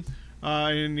offseason.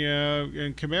 And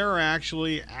Kamara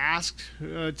actually asked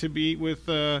to be with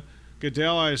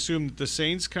Goodell. I assume that the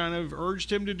Saints kind of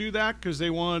urged him to do that because they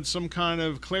wanted some kind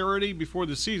of clarity before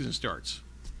the season starts.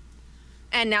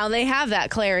 And now they have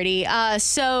that clarity.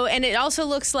 And it also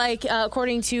looks like,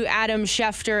 according to Adam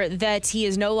Schefter, that he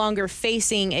is no longer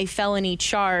facing a felony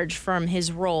charge from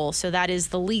his role. So that is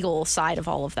the legal side of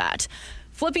all of that.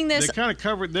 Flipping this, they kind of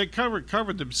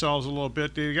covered themselves a little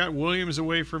bit. They got Williams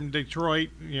away from Detroit.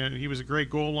 He was a great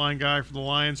goal line guy for the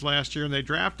Lions last year, and they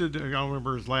drafted, I don't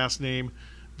remember his last name,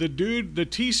 the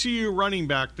TCU running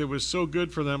back that was so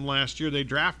good for them last year. They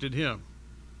drafted him.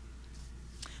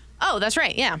 Oh, that's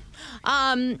right. Yeah.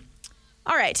 All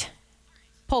right.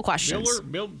 Poll questions.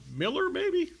 Miller,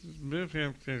 maybe?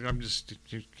 I'm just,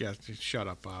 shut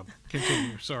up, Bob.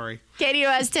 Continue. Sorry.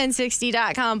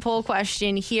 KDUS1060.com poll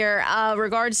question here.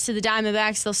 Regards to the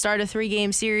Diamondbacks, they'll start a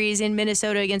 3-game series in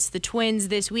Minnesota against the Twins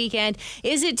this weekend.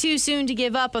 Is it too soon to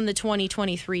give up on the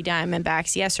 2023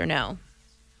 Diamondbacks? Yes or no?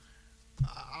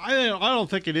 I don't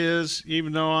think it is,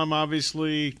 even though I'm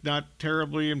obviously not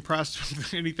terribly impressed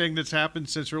with anything that's happened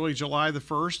since really July the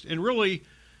 1st. And really,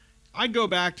 I'd go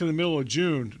back to the middle of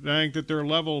June. I think that their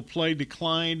level of play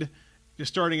declined.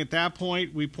 Starting at that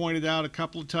point, we pointed out a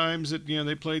couple of times that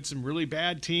they played some really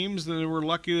bad teams, and they were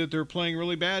lucky that they're playing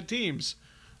really bad teams.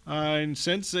 And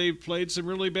since they've played some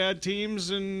really bad teams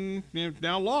and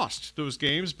now lost those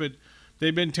games, but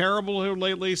they've been terrible here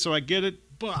lately, so I get it.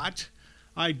 But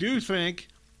I do think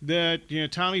that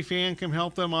Tommy Pham can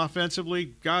help them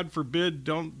offensively. God forbid,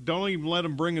 don't even let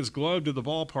him bring his glove to the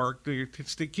ballpark.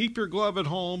 To keep your glove at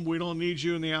home. We don't need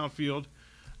you in the outfield.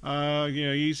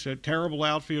 He's a terrible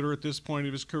outfielder at this point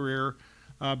of his career,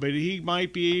 but he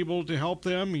might be able to help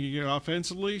them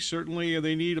offensively. Certainly,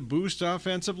 they need a boost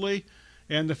offensively,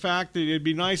 and the fact that it'd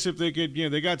be nice if they could.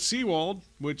 They got Sewald,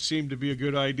 which seemed to be a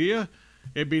good idea.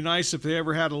 It'd be nice if they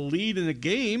ever had a lead in a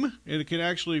game and it could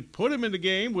actually put them in the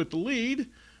game with the lead.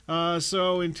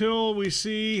 So until we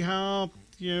see how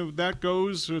that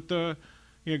goes with the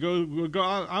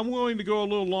I'm willing to go a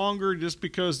little longer just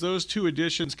because those two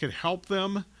additions can help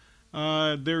them.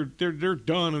 They're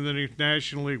done in the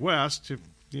National League West,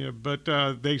 but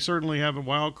they certainly have a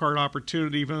wild card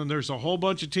opportunity. Even though there's a whole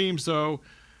bunch of teams though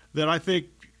that I think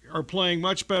are playing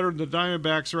much better than the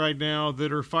Diamondbacks right now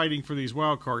that are fighting for these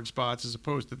wild card spots as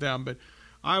opposed to them. But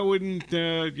I wouldn't.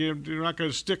 You're not going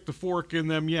to stick the fork in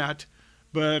them yet.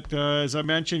 But as I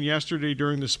mentioned yesterday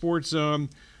during the Sports Zone,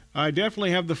 I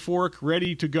definitely have the fork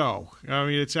ready to go. I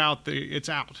mean, it's out.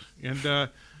 And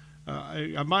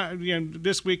I might.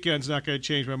 This weekend's not going to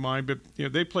change my mind. But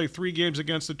they play 3 games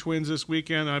against the Twins this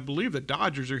weekend. I believe the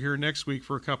Dodgers are here next week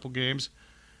for a couple games.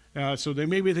 So they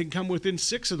can come within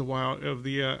 6 of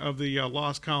the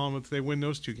loss column if they win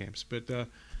those 2 games. But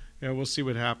we'll see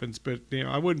what happens. But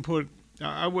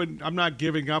I'm not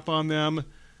giving up on them.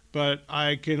 But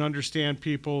I can understand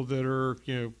people that are,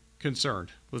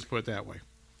 concerned. Let's put it that way.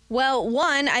 Well,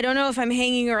 one, I don't know if I'm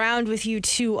hanging around with you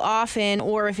too often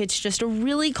or if it's just a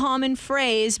really common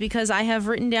phrase because I have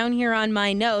written down here on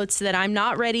my notes that I'm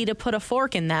not ready to put a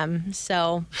fork in them.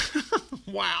 So,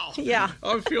 wow. Yeah.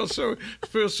 I feel so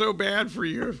bad for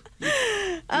you.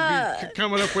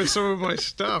 Coming up with some of my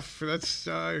stuff. That's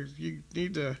you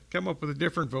need to come up with a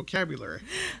different vocabulary.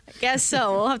 I guess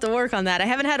so. We'll have to work on that. I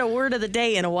haven't had a word of the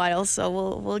day in a while, so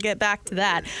we'll get back to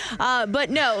that. But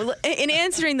no, in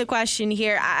answering the question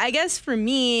here, I guess for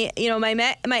me,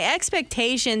 my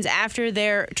expectations after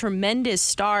their tremendous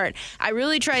start, I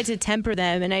really tried to temper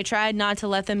them, and I tried not to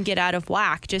let them get out of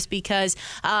whack just because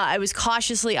I was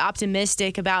cautiously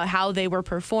optimistic about how they were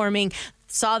performing.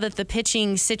 Saw that the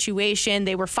pitching situation,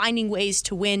 they were finding ways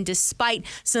to win despite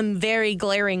some very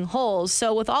glaring holes.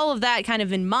 So with all of that kind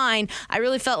of in mind, I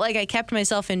really felt like I kept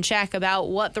myself in check about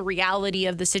what the reality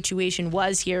of the situation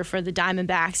was here for the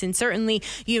Diamondbacks. And certainly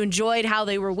you enjoyed how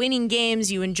they were winning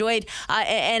games. You enjoyed,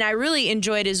 and I really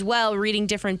enjoyed as well, reading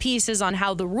different pieces on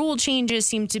how the rule changes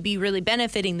seemed to be really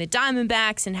benefiting the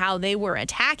Diamondbacks and how they were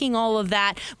attacking all of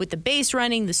that with the base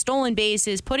running, the stolen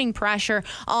bases, putting pressure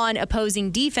on opposing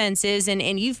defenses. And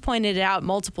you've pointed it out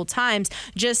multiple times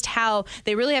just how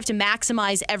they really have to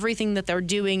maximize everything that they're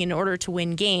doing in order to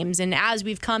win games. And as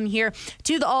we've come here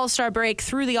to the All-Star break,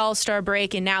 through the All-Star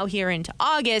break, and now here into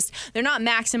August, they're not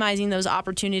maximizing those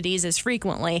opportunities as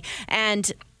frequently.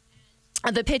 And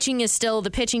the pitching is still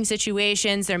the pitching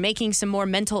situations. They're making some more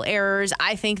mental errors.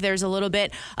 I think there's a little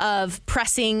bit of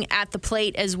pressing at the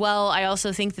plate as well. I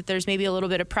also think that there's maybe a little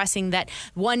bit of pressing that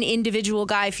one individual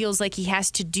guy feels like he has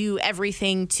to do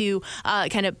everything to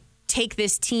kind of take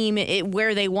this team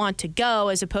where they want to go,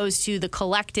 as opposed to the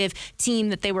collective team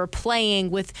that they were playing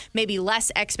with maybe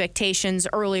less expectations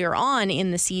earlier on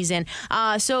in the season.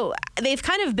 So they've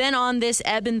kind of been on this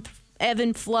ebb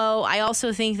and flow. I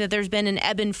also think that there's been an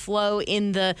ebb and flow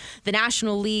in the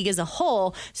National League as a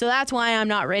whole. So that's why I'm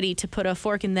not ready to put a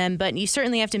fork in them. But you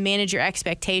certainly have to manage your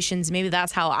expectations. Maybe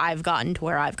that's how I've gotten to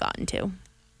where I've gotten to.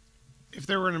 If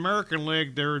there were an American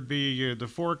League, there would be the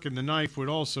fork and the knife would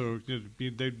also they'd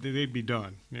be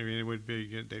done. I mean, it would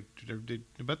be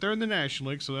but they're in the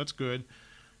National League, so that's good.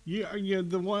 Yeah.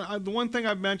 The one thing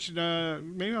I've mentioned,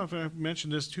 maybe I've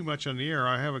mentioned this too much on the air.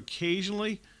 I have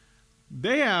occasionally.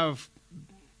 They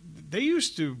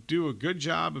used to do a good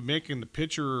job of making the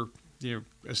pitcher,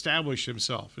 establish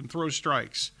himself and throw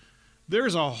strikes.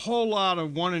 there's a whole lot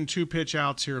of 1 and 2 pitch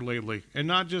outs here lately, and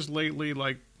not just lately,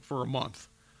 like for a month,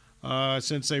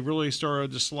 since they really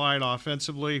started to slide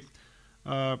offensively.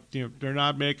 They're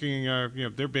not making.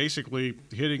 They're basically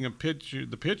hitting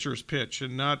the pitcher's pitch,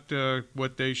 and not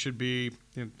what they should be.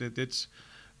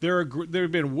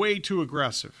 They've been way too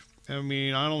aggressive. I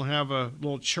mean, I don't have a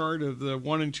little chart of the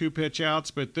 1 and 2 pitch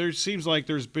outs, but there seems like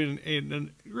there's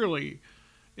been really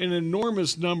an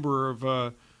enormous number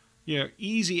of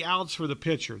easy outs for the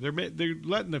pitcher. They're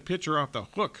letting the pitcher off the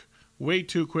hook way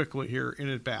too quickly here in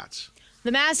at bats.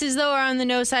 The masses, though, are on the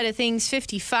no side of things.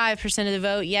 55% of the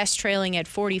vote, yes, trailing at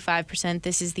 45%.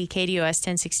 This is the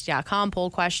KDUS1060.com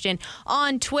poll question.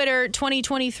 On Twitter,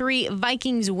 2023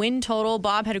 Vikings win total.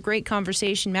 Bob had a great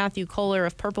conversation. Matthew Kohler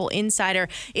of Purple Insider.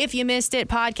 If you missed it,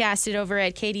 podcast it over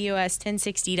at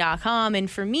KDUS1060.com. And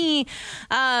for me,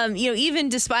 even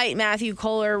despite Matthew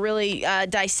Kohler really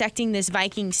dissecting this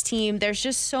Vikings team, there's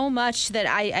just so much that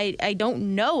I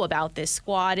don't know about this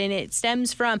squad. And it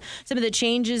stems from some of the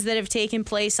changes that have taken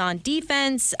place on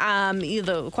defense,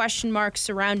 the question marks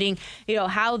surrounding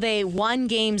how they won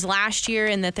games last year,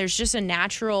 and that there's just a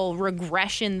natural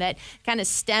regression that kind of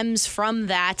stems from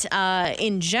that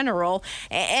in general.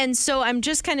 And so I'm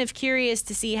just kind of curious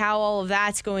to see how all of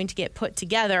that's going to get put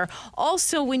together.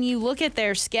 Also, when you look at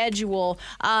their schedule,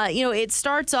 it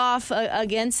starts off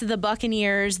against the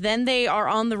Buccaneers, then they are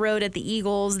on the road at the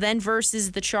Eagles, then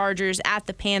versus the Chargers, at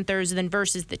the Panthers, then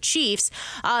versus the Chiefs.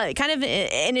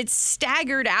 And it's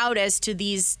staggered out as to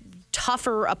these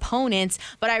tougher opponents,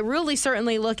 but I really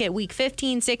certainly look at week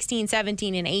 15, 16,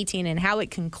 17, and 18 and how it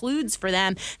concludes for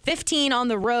them. 15 on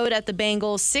the road at the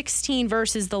Bengals, 16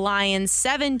 versus the Lions,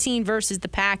 17 versus the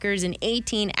Packers, and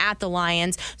 18 at the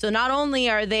Lions. So not only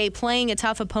are they playing a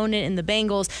tough opponent in the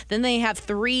Bengals, then they have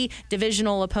 3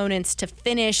 divisional opponents to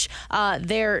finish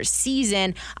their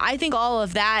season. I think all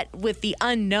of that with the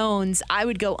unknowns, I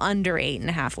would go under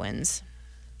 8.5 wins.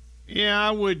 Yeah,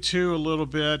 I would too, a little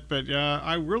bit, but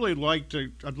I really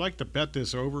I'd like to bet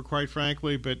this over, quite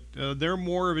frankly, but they're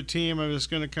more of a team I'm just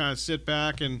going to kind of sit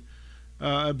back and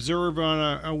observe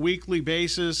on a weekly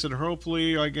basis, and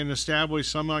hopefully I can establish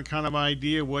some kind of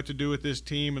idea what to do with this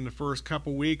team in the first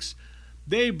couple weeks.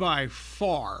 They by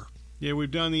far, we've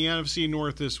done the NFC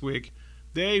North this week,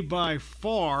 they by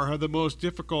far have the most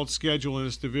difficult schedule in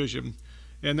this division,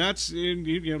 and that's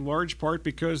in large part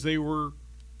because they were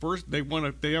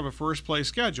they have a first place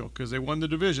schedule because they won the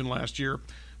division last year.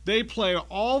 They play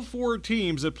all 4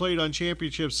 teams that played on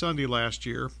Championship Sunday last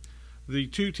year. The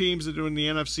 2 teams that are in the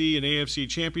NFC and AFC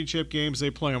Championship games, they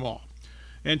play them all.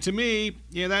 And to me,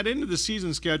 that end of the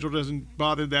season schedule doesn't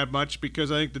bother that much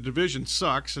because I think the division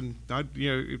sucks, and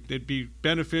it'd be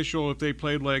beneficial if they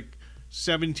played like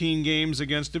 17 games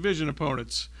against division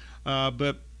opponents.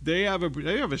 But they have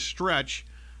a stretch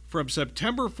from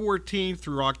September 14th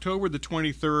through October the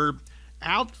 23rd,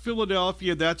 out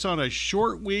Philadelphia. That's on a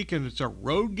short week, and it's a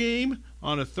road game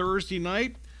on a Thursday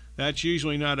night. That's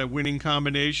usually not a winning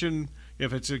combination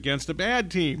if it's against a bad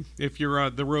team, if you're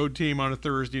the road team on a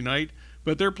Thursday night.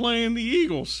 But they're playing the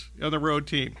Eagles on the road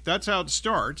team. That's how it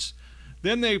starts.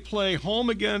 Then they play home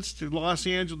against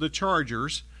the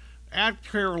Chargers, at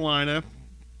Carolina.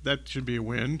 That should be a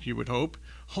win, you would hope.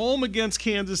 Home against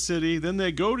Kansas City. Then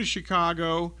they go to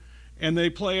Chicago, and they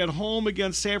play at home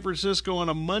against San Francisco on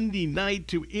a Monday night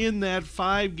to end that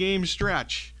 5-game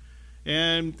stretch.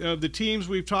 And of the teams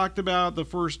we've talked about the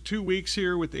first 2 weeks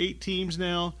here with 8 teams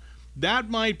now, that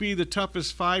might be the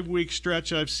toughest 5-week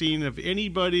stretch I've seen of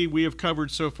anybody we have covered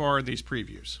so far in these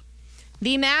previews.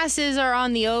 The masses are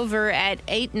on the over at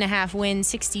 8.5 wins,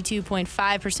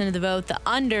 62.5% of the vote. The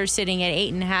under sitting at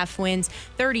 8.5 wins,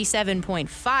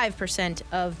 37.5%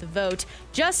 of the vote.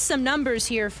 Just some numbers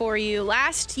here for you.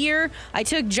 Last year, I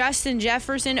took Justin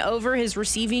Jefferson over his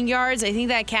receiving yards. I think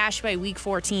that cashed by week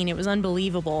 14. It was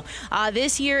unbelievable.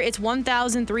 This year, it's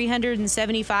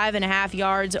 1,375.5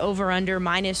 yards over under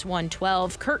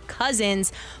 -112. Kirk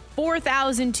Cousins,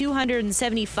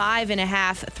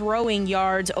 4,275.5 throwing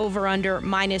yards over under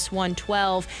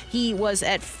 -112. He was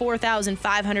at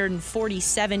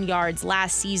 4,547 yards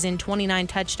last season, 29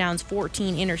 touchdowns,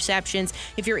 14 interceptions.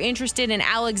 If you're interested in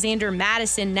Alexander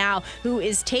Mattison now, who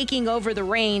is taking over the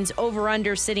reins, over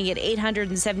under sitting at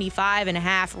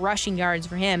 875.5 rushing yards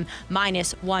for him,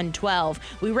 -112.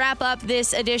 We wrap up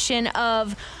this edition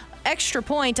of Extra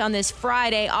Point on this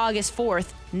Friday, August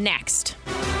 4th, next.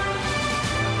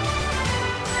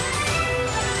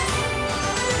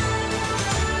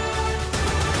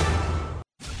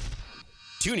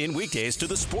 Tune in weekdays to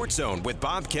the Sports Zone with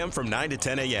Bob Kemp from 9 to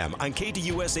 10 a.m. on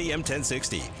KDUS AM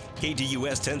 1060,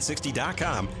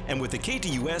 KDUS1060.com, and with the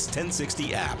KDUS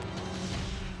 1060 app.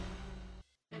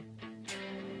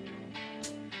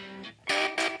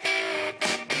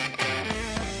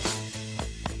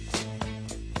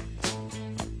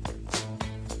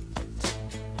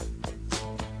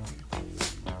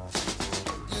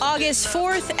 August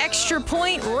 4th, Extra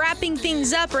Point, wrapping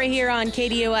things up right here on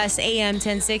KDOS AM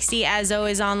 1060. As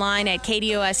always, online at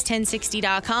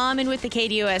KDOS1060.com and with the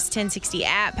KDOS 1060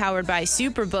 app powered by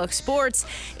Superbook Sports.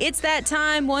 It's that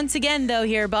time once again, though,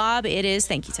 here, Bob. It is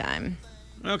thank you time.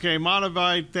 Okay,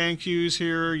 modified thank yous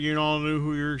here. You all know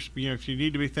who if you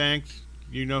need to be thanked,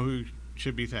 you know who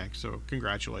should be thanked. So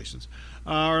congratulations.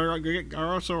 Our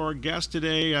guest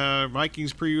today,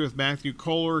 Vikings preview with Matthew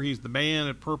Kohler. He's the man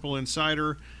at Purple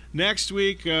Insider. Next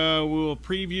week, we'll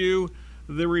preview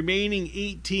the remaining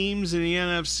 8 teams in the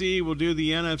NFC. We'll do the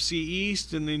NFC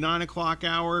East in the 9 o'clock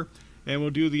hour, and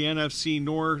we'll do the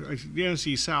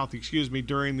NFC South,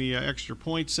 during the extra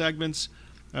point segments,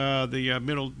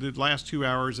 the last 2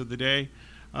 hours of the day.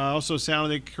 Also,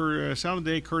 Sound of the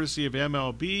Day courtesy of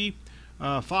MLB,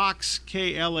 Fox,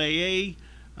 KLAA,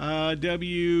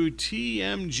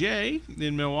 WTMJ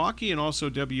in Milwaukee, and also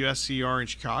WSCR in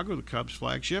Chicago, the Cubs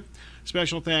flagship.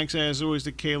 Special thanks, as always,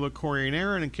 to Kayla, Corey, and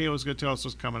Aaron. And Kayla's going to tell us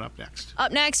what's coming up next.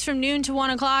 Up next from noon to 1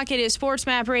 o'clock, it is Sports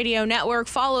Map Radio Network,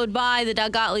 followed by the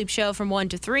Doug Gottlieb Show from 1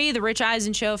 to 3, the Rich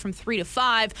Eisen Show from 3 to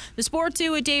 5, the Sport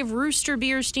 2 with Dave Rooster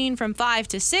Bierstein from 5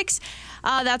 to 6.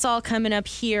 That's all coming up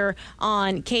here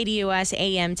on KDOS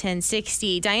AM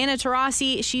 1060. Diana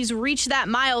Taurasi, she's reached that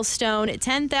milestone,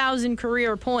 10,000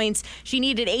 career points. She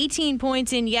needed 18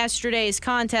 points in yesterday's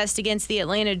contest against the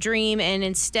Atlanta Dream, and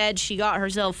instead she got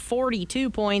herself 42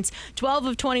 points, 12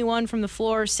 of 21 from the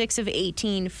floor, 6 of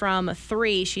 18 from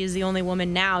 3. She is the only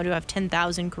woman now to have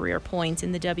 10,000 career points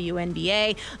in the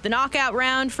WNBA. The knockout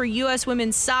round for U.S.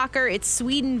 women's soccer, it's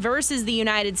Sweden versus the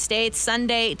United States,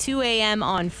 Sunday, 2 a.m.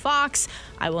 on Fox.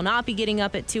 I will not be getting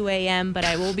up at 2 a.m., but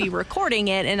I will be recording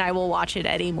it, and I will watch it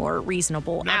at a more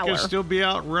reasonable Not hour. going to still be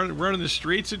out running the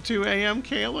streets at 2 a.m.,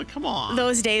 Kayla? Come on.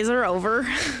 Those days are over,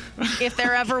 if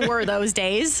there ever were those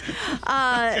days.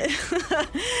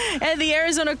 And the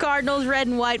Arizona Cardinals red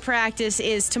and white practice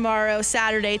is tomorrow,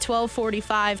 Saturday,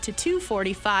 12:45 to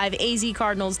 2:45,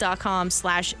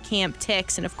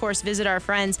 azcardinals.com/camptix. And, of course, visit our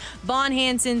friends Von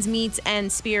Hansen's Meats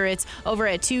and Spirits over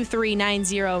at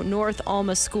 2390 North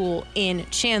Alma School in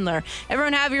Chandler.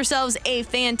 Everyone have yourselves a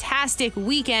fantastic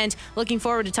weekend. Looking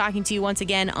forward to talking to you once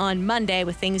again on Monday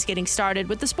with things getting started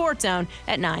with the Sports Zone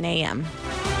at 9 a.m.